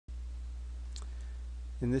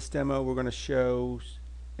In this demo, we're going to show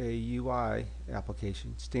a UI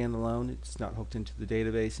application, standalone. It's not hooked into the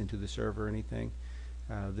database, into the server or anything.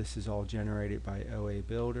 This is all generated by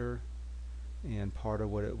OABuilder, and part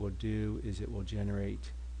of what it will do is it will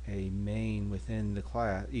generate a main within the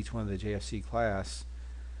class, each one of the JFC class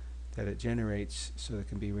that it generates, so it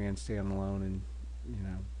can be ran standalone and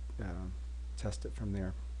test it from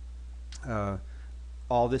there.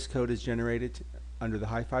 All this code is generated under the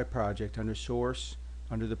Hi-Fi project, under source,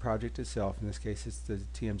 under the project itself. In this case, it's the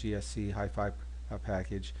TMGSC Hi-Fi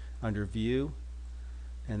package, under view,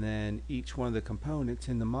 and then each one of the components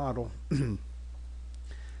in the model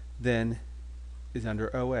then is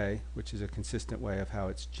under OA, which is a consistent way of how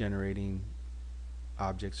it's generating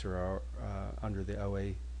objects or under the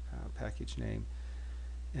OA package name.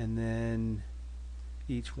 And then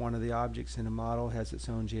each one of the objects in a model has its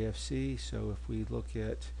own JFC. So if we look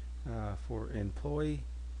at for employee,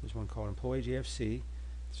 there's one called OAJfc.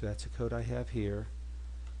 So that's the code I have here.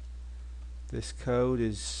 This code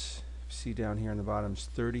is, see down here on the bottom, is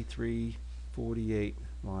 3348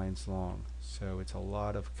 lines long. So it's a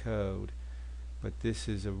lot of code, but this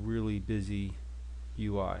is a really busy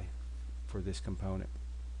UI for this component.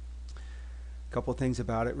 A couple things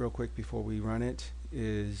about it real quick before we run it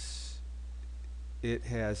is it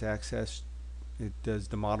has access, it does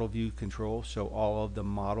the model view control, so all of the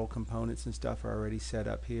model components and stuff are already set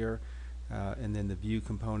up here, and then the view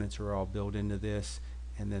components are all built into this,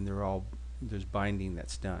 and then there's binding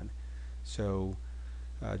that's done. So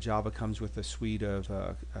Java comes with a suite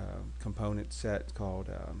of component set called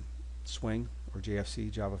Swing or JFC,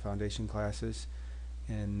 Java Foundation classes,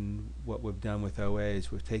 and what we've done with OA is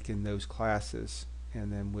we've taken those classes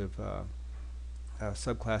and then we've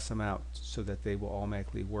subclass them out so that they will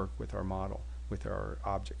automatically work with our model, with our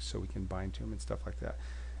objects, so we can bind to them and stuff like that.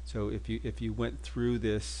 So if you went through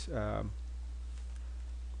this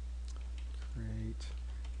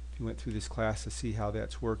if you went through this class to see how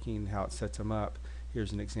that's working, how it sets them up,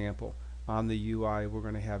 here's an example. On the UI, we're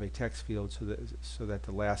going to have a text field so that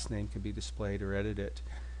the last name can be displayed or edited.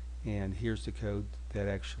 And here's the code that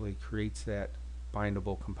actually creates that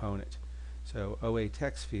bindable component. So OA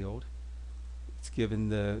text field, it's given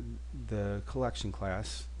the collection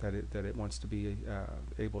class that it wants to be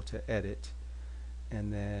able to edit,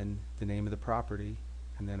 and then the name of the property,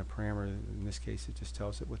 and then a parameter. In this case, it just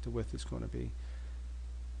tells it what the width is going to be.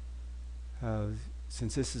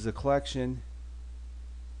 Since this is a collection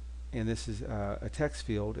and this is a text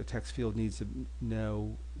field needs to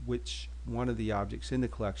know which one of the objects in the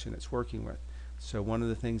collection it's working with. So one of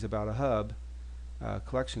the things about a hub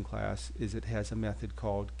collection class is it has a method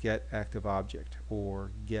called getActiveObject,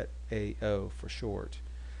 or getAO for short.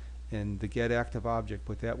 And the getActiveObject,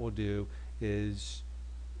 what that will do is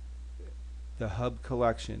the hub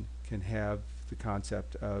collection can have the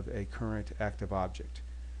concept of a current active object.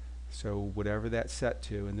 So whatever that's set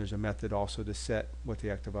to, and there's a method also to set what the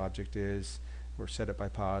active object is, or set it by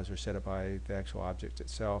pause, or set it by the actual object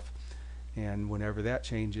itself. And whenever that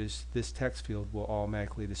changes, this text field will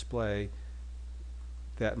automatically display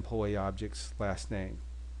that employee object's last name.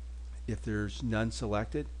 If there's none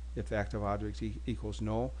selected, if the active object equals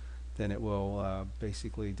null, then it will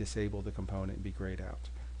basically disable the component and be grayed out.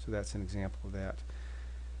 So that's an example of that.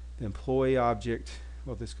 The employee object,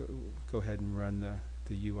 well, let's go ahead and run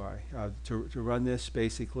the UI. To run this,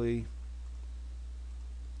 basically,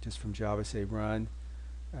 just from Java, say run,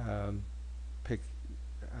 pick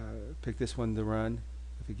this one to run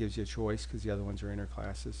if it gives you a choice, because the other ones are inner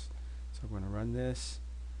classes. So I'm going to run this.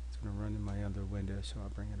 It's going to run in my other window, so I'll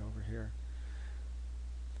bring it over here.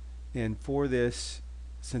 And for this,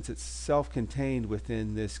 since it's self-contained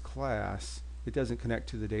within this class, it doesn't connect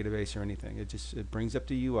to the database or anything. It brings up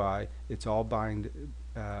the UI. It's all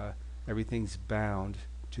everything's bound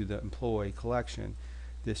to the employee collection.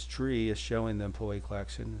 This tree is showing the employee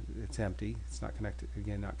collection. It's empty. It's not connected,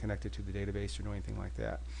 again, not connected to the database or anything like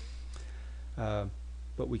that.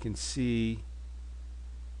 But we can see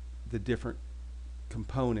the different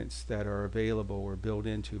components that are available or built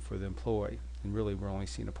into for the employee. And really, we're only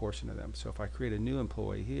seeing a portion of them. So if I create a new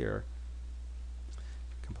employee here,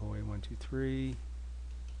 employee 1, 2, 3,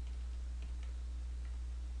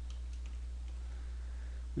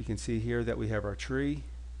 we can see here that we have our tree.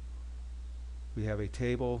 We have a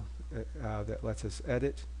table that lets us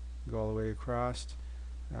edit, go all the way across.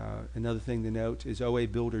 Another thing to note is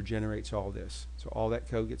OABuilder generates all this. So all that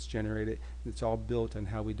code gets generated. It's all built on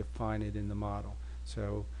how we define it in the model.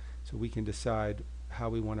 So we can decide how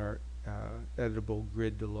we want our editable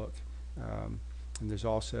grid to look. And there's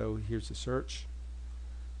also, here's the search.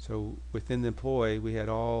 So within the employee, we had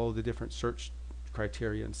all the different search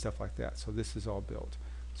criteria and stuff like that. So this is all built.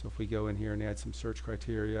 So if we go in here and add some search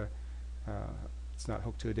criteria, it's not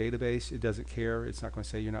hooked to a database. It doesn't care. It's not going to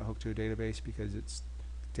say you're not hooked to a database because it's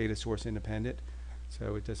data source independent.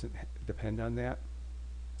 So it doesn't depend on that.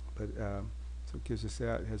 But so it gives us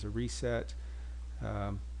that. It has a reset.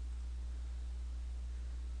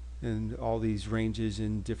 And all these ranges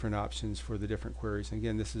and different options for the different queries. And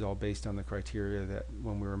again, this is all based on the criteria that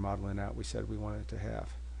when we were modeling out, we said we wanted to have.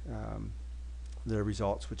 The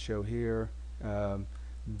results would show here.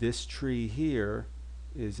 This tree here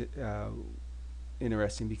is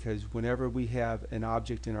interesting because whenever we have an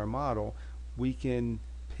object in our model, we can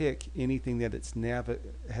pick anything that it's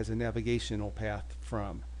has a navigational path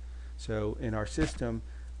from. So in our system,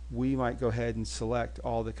 we might go ahead and select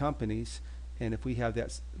all the companies, and if we have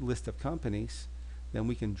that list of companies, then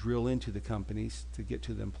we can drill into the companies to get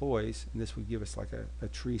to the employees, and this would give us like a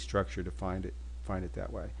tree structure to find it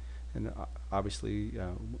that way. And obviously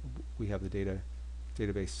we have the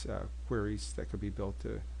database queries that could be built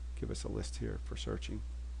to give us a list here for searching.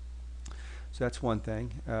 So that's one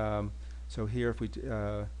thing. So here, if we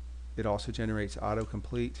it also generates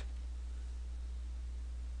autocomplete,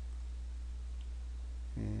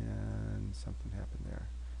 and something happened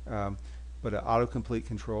there. But an autocomplete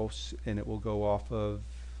controls, and it will go off of,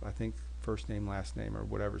 I think, first name, last name, or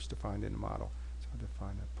whatever's defined in the model. So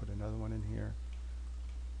I'll put another one in here.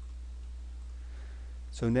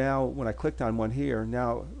 So now when I clicked on one here,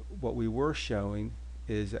 now what we were showing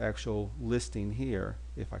is actual listing here.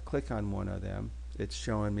 If I click on one of them, it's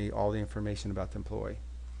showing me all the information about the employee.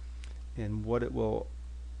 And what it will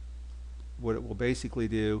basically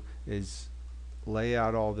do is lay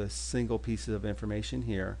out all the single pieces of information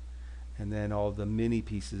here, and then all the mini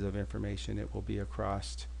pieces of information, it will be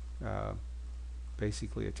across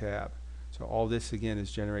basically a tab. So all this again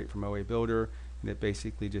is generated from OABuilder, and it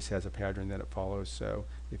basically just has a pattern that it follows. So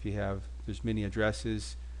if you have, there's many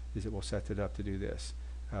addresses, it will set it up to do this.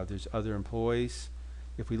 There's other employees.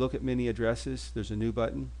 If we look at many addresses, there's a new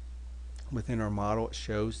button within our model. It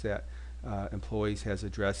shows that employees has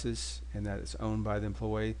addresses and that it's owned by the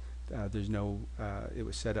employee. There's no, it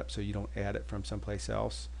was set up so you don't add it from someplace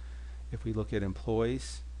else. If we look at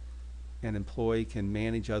employees, an employee can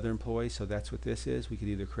manage other employees, so that's what this is. We could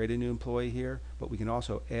either create a new employee here, but we can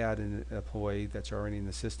also add an employee that's already in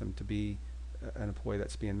the system to be an employee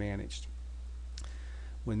that's being managed.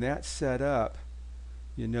 When that's set up,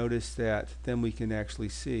 you notice that then we can actually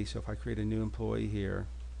see, so if I create a new employee here,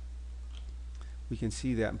 we can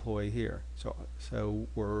see that employee here. So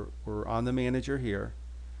we're on the manager here.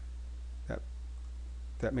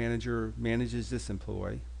 That manager manages this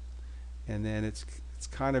employee, and then it's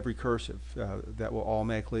kind of recursive. That will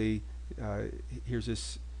automatically, here's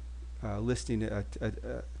this listing, a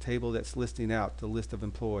table that's listing out the list of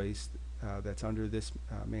employees that's under this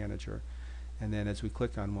manager, and then as we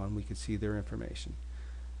click on one, we can see their information.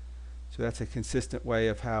 So that's a consistent way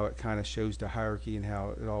of how it kind of shows the hierarchy and how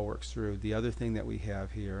it all works through. The other thing that we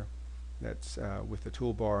have here, that's with the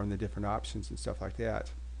toolbar and the different options and stuff like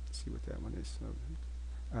that, let's see what that one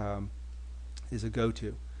is a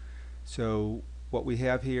go-to. So what we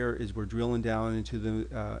have here is we're drilling down into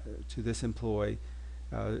the to this employee,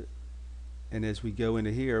 and as we go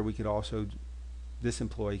into here, we could also, this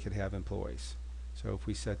employee could have employees. So if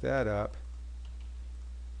we set that up,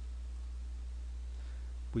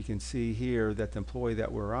 we can see here that the employee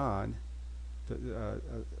that we're on,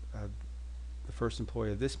 the first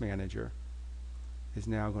employee of this manager, is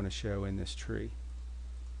now going to show in this tree.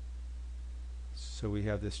 So we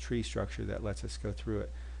have this tree structure that lets us go through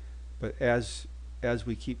it. But as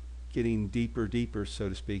we keep getting deeper, so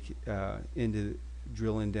to speak, into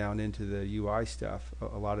drilling down into the UI stuff,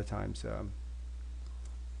 a lot of times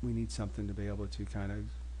we need something to be able to kind of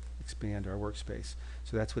expand our workspace.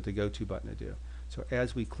 So that's what the go-to button will do. So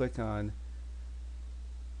as we click on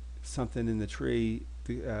something in the tree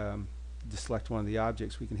to select one of the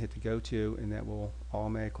objects, we can hit the go-to, and that will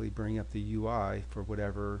automatically bring up the UI for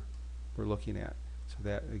whatever we're looking at. So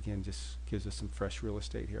that again just gives us some fresh real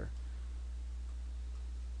estate here.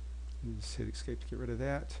 Just hit escape to get rid of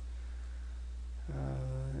that.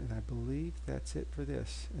 And I believe that's it for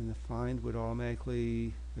this. And the find would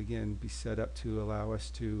automatically again be set up to allow us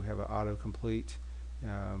to have an autocomplete,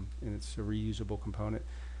 and it's a reusable component.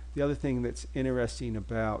 The other thing that's interesting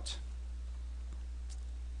about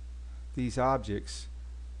these objects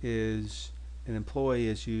is an employee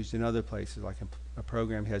is used in other places, like a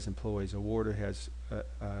program has employees, a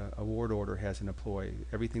award order has an employee,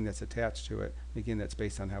 everything that's attached to it. Again, that's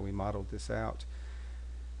based on how we modeled this out.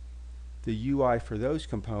 The UI for those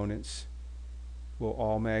components will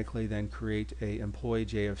automatically then create a employee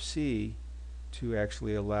JFC to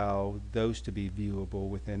actually allow those to be viewable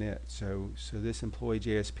within it. So this employee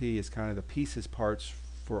JSP is kind of the pieces parts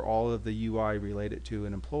for all of the UI related to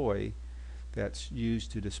an employee that's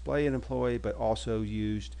used to display an employee, but also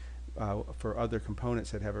used for other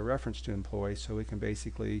components that have a reference to employee, so we can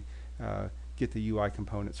basically get the UI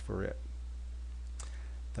components for it.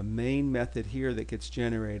 The main method here that gets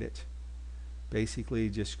generated basically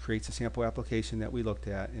just creates a sample application that we looked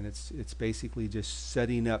at, and it's basically just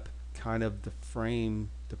setting up kind of the frame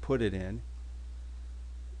to put it in,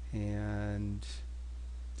 and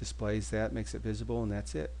displays that, makes it visible, and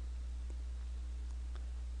that's it.